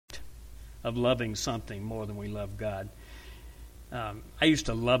of loving something more than we love God. I used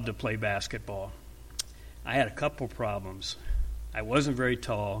to love to play basketball. I had a couple problems. I wasn't very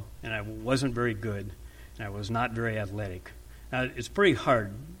tall, and I wasn't very good, and I was not very athletic. Now, it's pretty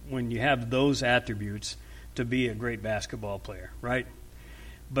hard when you have those attributes to be a great basketball player, right?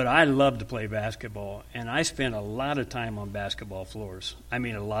 But I love to play basketball, and I spent a lot of time on basketball floors. I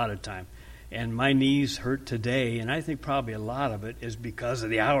mean, a lot of time. And my knees hurt today, and I think probably a lot of it is because of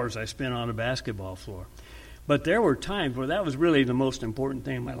the hours I spent on a basketball floor. But there were times where that was really the most important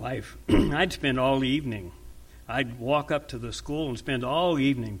thing in my life. I'd spend all evening. I'd walk up to the school and spend all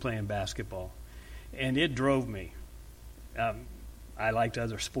evening playing basketball. And it drove me. I liked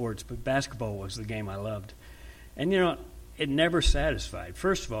other sports, but basketball was the game I loved. And, it never satisfied.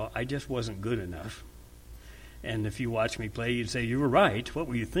 First of all, I just wasn't good enough. And if you watch me play, you'd say, you were right. What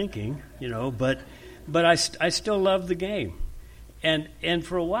were you thinking? But I still loved the game. And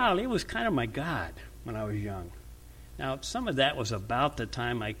for a while, it was kind of my God when I was young. Now, some of that was about the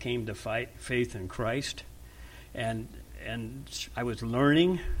time I came to faith in Christ. And I was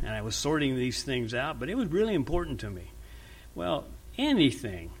learning, and I was sorting these things out, but it was really important to me. Well,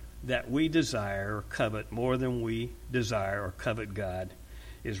 anything that we desire or covet more than we desire or covet God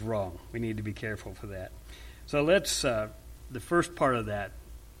is wrong. We need to be careful for that. So let's, the first part of that,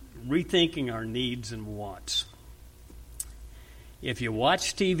 rethinking our needs and wants. If you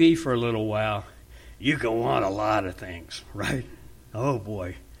watch TV for a little while, you can want a lot of things, right? Oh,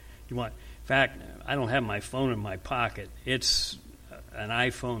 boy. In fact, I don't have my phone in my pocket. It's an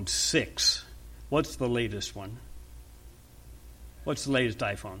iPhone 6. What's the latest one? What's the latest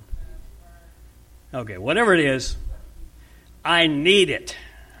iPhone? Okay, whatever it is, I need it.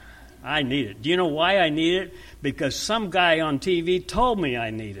 I need it. Do you know why I need it? Because some guy on TV told me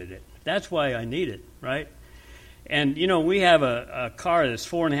I needed it. That's why I need it, right? And, we have a car that's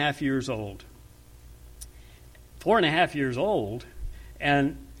 4.5 years old. 4.5 years old,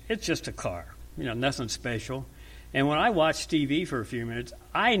 and it's just a car. Nothing special. And when I watch TV for a few minutes,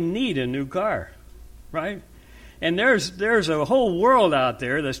 I need a new car, right? And there's a whole world out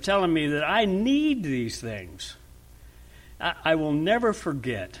there that's telling me that I need these things. I will never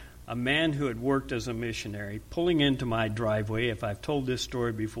forget a man who had worked as a missionary pulling into my driveway. If I've told this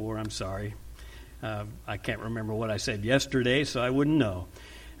story before, I'm sorry. I can't remember what I said yesterday, so I wouldn't know.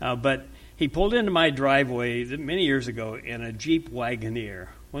 But he pulled into my driveway many years ago in a Jeep Wagoneer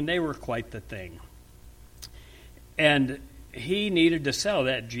when they were quite the thing. And he needed to sell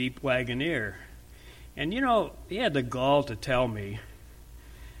that Jeep Wagoneer. And, he had the gall to tell me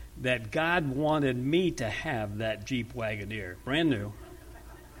that God wanted me to have that Jeep Wagoneer, brand new.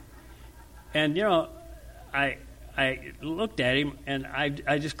 And, I looked at him, and I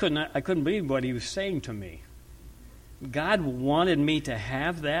just couldn't believe what he was saying to me. God wanted me to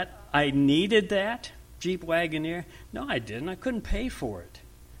have that? I needed that Jeep Wagoneer? No, I didn't. I couldn't pay for it.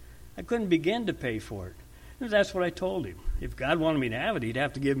 I couldn't begin to pay for it. That's what I told him. If God wanted me to have it, he'd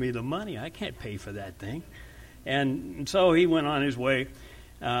have to give me the money. I can't pay for that thing. And so he went on his way.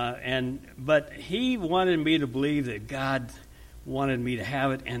 But he wanted me to believe that God wanted me to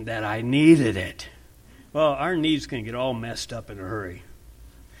have it and that I needed it. Well, our needs can get all messed up in a hurry.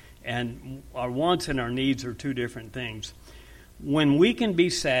 And our wants and our needs are two different things. When we can be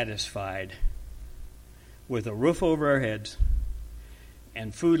satisfied with a roof over our heads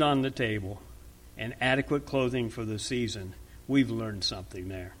and food on the table and adequate clothing for the season, we've learned something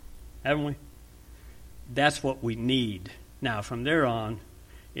there, haven't we? That's what we need. Now, from there on,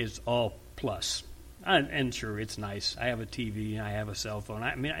 it's all plus. And sure, it's nice. I have a TV, I have a cell phone.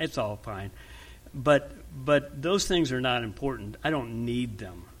 I mean, it's all fine. But those things are not important. I don't need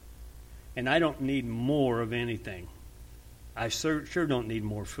them. And I don't need more of anything. I sure don't need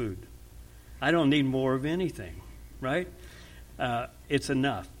more food. I don't need more of anything, right? It's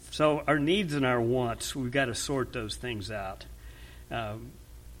enough. So our needs and our wants, we've got to sort those things out.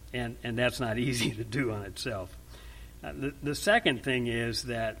 And that's not easy to do on itself. The second thing is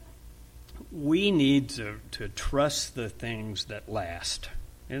that we need to trust the things that last.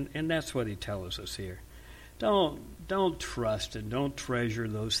 And that's what he tells us here. Don't trust and don't treasure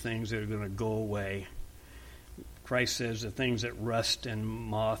those things that are going to go away. Christ says the things that rust and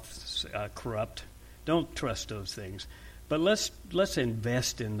moths corrupt. Don't trust those things. But let's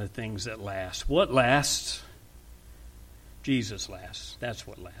invest in the things that last. What lasts? Jesus lasts. That's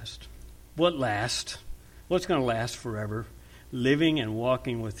what lasts. What lasts? What's going to last forever? Living and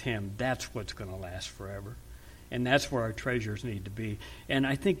walking with him. That's what's going to last forever. And that's where our treasures need to be. And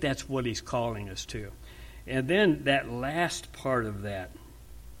I think that's what he's calling us to. And then that last part of that,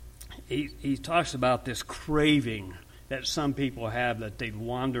 he talks about this craving that some people have, that they've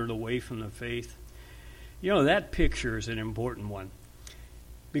wandered away from the faith. You know, that picture is an important one.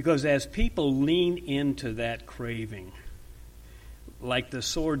 Because as people lean into that craving, like the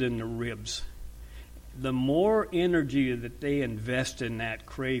sword in the ribs, the more energy that they invest in that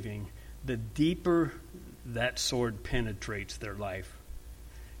craving, the deeper that sword penetrates their life,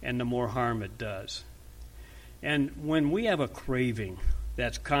 and the more harm it does. And when we have a craving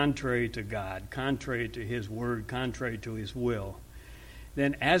that's contrary to God, contrary to His Word, contrary to His will,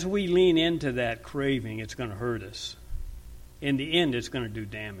 then as we lean into that craving, it's going to hurt us. In the end, it's going to do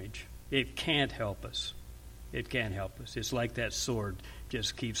damage. It can't help us. It can't help us. It's like that sword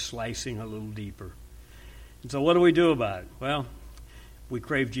just keeps slicing a little deeper. And so what do we do about it? Well, we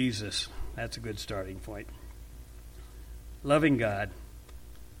crave Jesus. That's a good starting point. Loving God,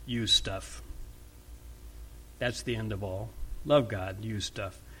 use stuff. That's the end of all. Love God, use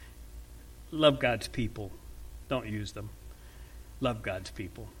stuff. Love God's people. Don't use them. Love God's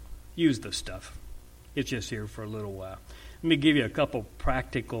people. Use the stuff. It's just here for a little while. Let me give you a couple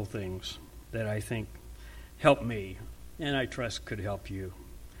practical things that I think help me, and I trust could help you.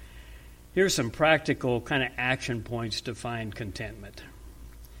 Here's some practical kind of action points to find contentment.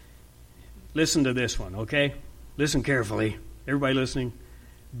 Listen to this one, okay? Listen carefully. Everybody listening?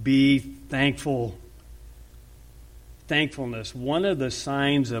 Be thankful. Thankfulness. One of the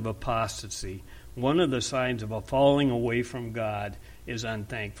signs of apostasy, one of the signs of a falling away from God is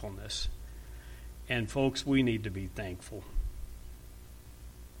unthankfulness. And folks, we need to be thankful.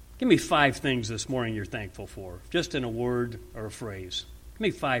 Give me 5 things this morning you're thankful for, just in a word or a phrase. Give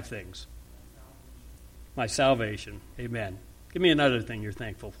me 5 things. My salvation. Amen. Give me another thing you're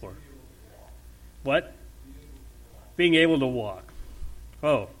thankful for. What? Being able to walk.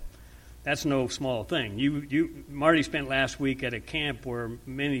 Oh, that's no small thing. Marty spent last week at a camp where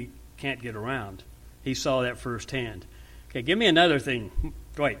many can't get around. He saw that firsthand. Okay, give me another thing.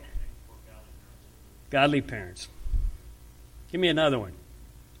 Dwight. Godly parents. Give me another one.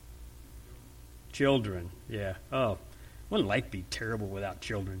 Children. Yeah. Oh, wouldn't life be terrible without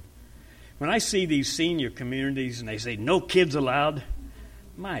children? When I see these senior communities and they say no kids allowed,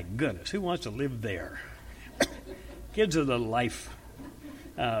 my goodness, who wants to live there? Kids are the life.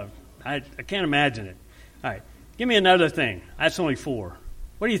 I can't imagine it. All right, give me another thing. That's only 4.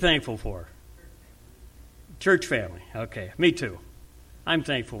 What are you thankful for? Church family. Okay, me too. I'm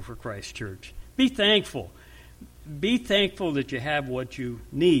thankful for Christ Church. Be thankful. Be thankful that you have what you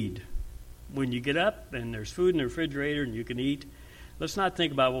need. When you get up and there's food in the refrigerator and you can eat, let's not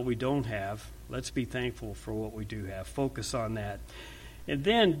think about what we don't have. Let's be thankful for what we do have. Focus on that. And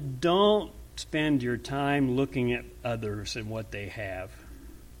then don't spend your time looking at others and what they have.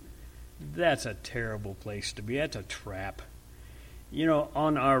 That's a terrible place to be. That's a trap. You know,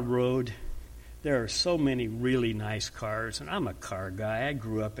 on our road, there are so many really nice cars, and I'm a car guy. I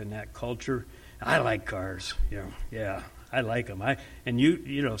grew up in that culture. I like cars. Yeah, I like them. And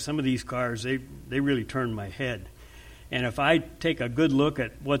you know, some of these cars, they really turn my head. And if I take a good look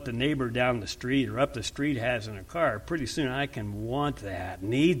at what the neighbor down the street or up the street has in a car, pretty soon I can want that,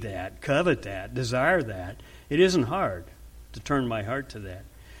 need that, covet that, desire that. It isn't hard to turn my heart to that.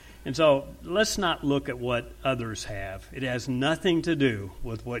 And so let's not look at what others have. It has nothing to do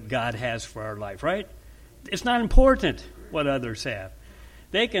with what God has for our life, right? It's not important what others have.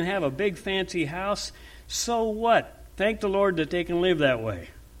 They can have a big fancy house. So what? Thank the Lord that they can live that way.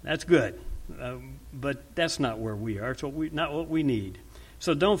 That's good. But that's not where we are. It's not what we need.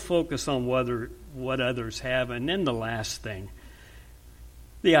 So don't focus on what others have. And then the last thing,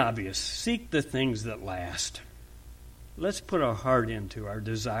 the obvious. Seek the things that last. Let's put our heart into, our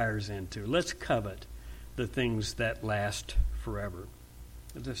desires into. Let's covet the things that last forever.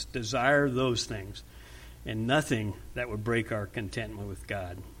 Let's desire those things and nothing that would break our contentment with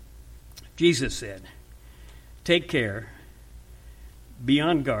God. Jesus said, take care, be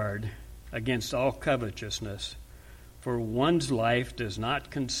on guard against all covetousness, for one's life does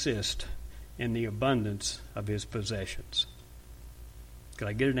not consist in the abundance of his possessions. Could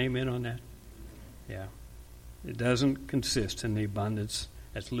I get an amen on that? Yeah. It doesn't consist in the abundance.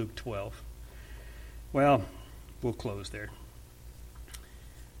 That's Luke 12. Well, we'll close there.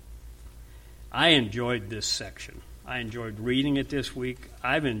 I enjoyed this section. I enjoyed reading it this week.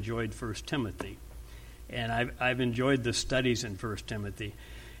 I've enjoyed 1 Timothy. And I've enjoyed the studies in 1 Timothy.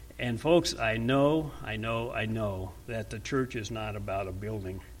 And folks, I know that the church is not about a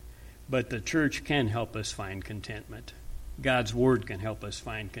building, but the church can help us find contentment. God's Word can help us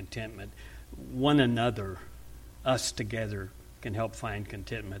find contentment. One another, us together, can help find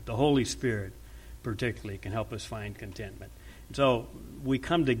contentment. The Holy Spirit, particularly, can help us find contentment. So we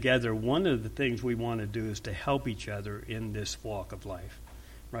come together. One of the things we want to do is to help each other in this walk of life,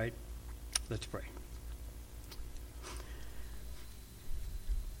 right? Let's pray.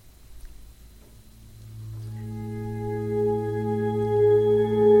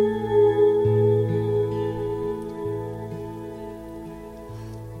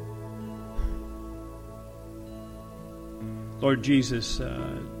 Lord Jesus,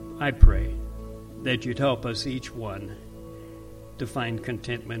 I pray that you'd help us each one to find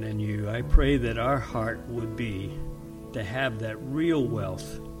contentment in you. I pray that our heart would be to have that real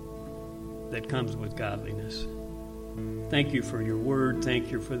wealth that comes with godliness. Thank you for your word.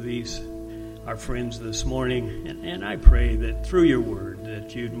 Thank you for these, our friends this morning. And I pray that through your word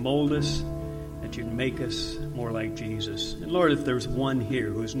that you'd mold us, that you'd make us more like Jesus. And Lord, if there's one here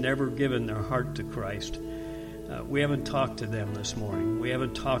who's never given their heart to Christ, we haven't talked to them this morning. We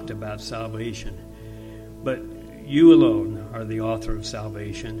haven't talked about salvation. But you alone are the author of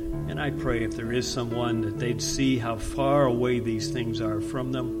salvation. And I pray if there is someone that they'd see how far away these things are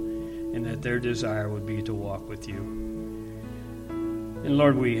from them and that their desire would be to walk with you. And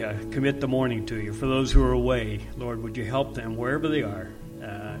Lord, we commit the morning to you. For those who are away, Lord, would you help them wherever they are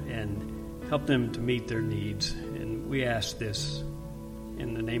and help them to meet their needs. And we ask this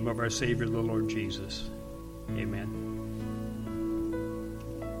in the name of our Savior, the Lord Jesus. Amen.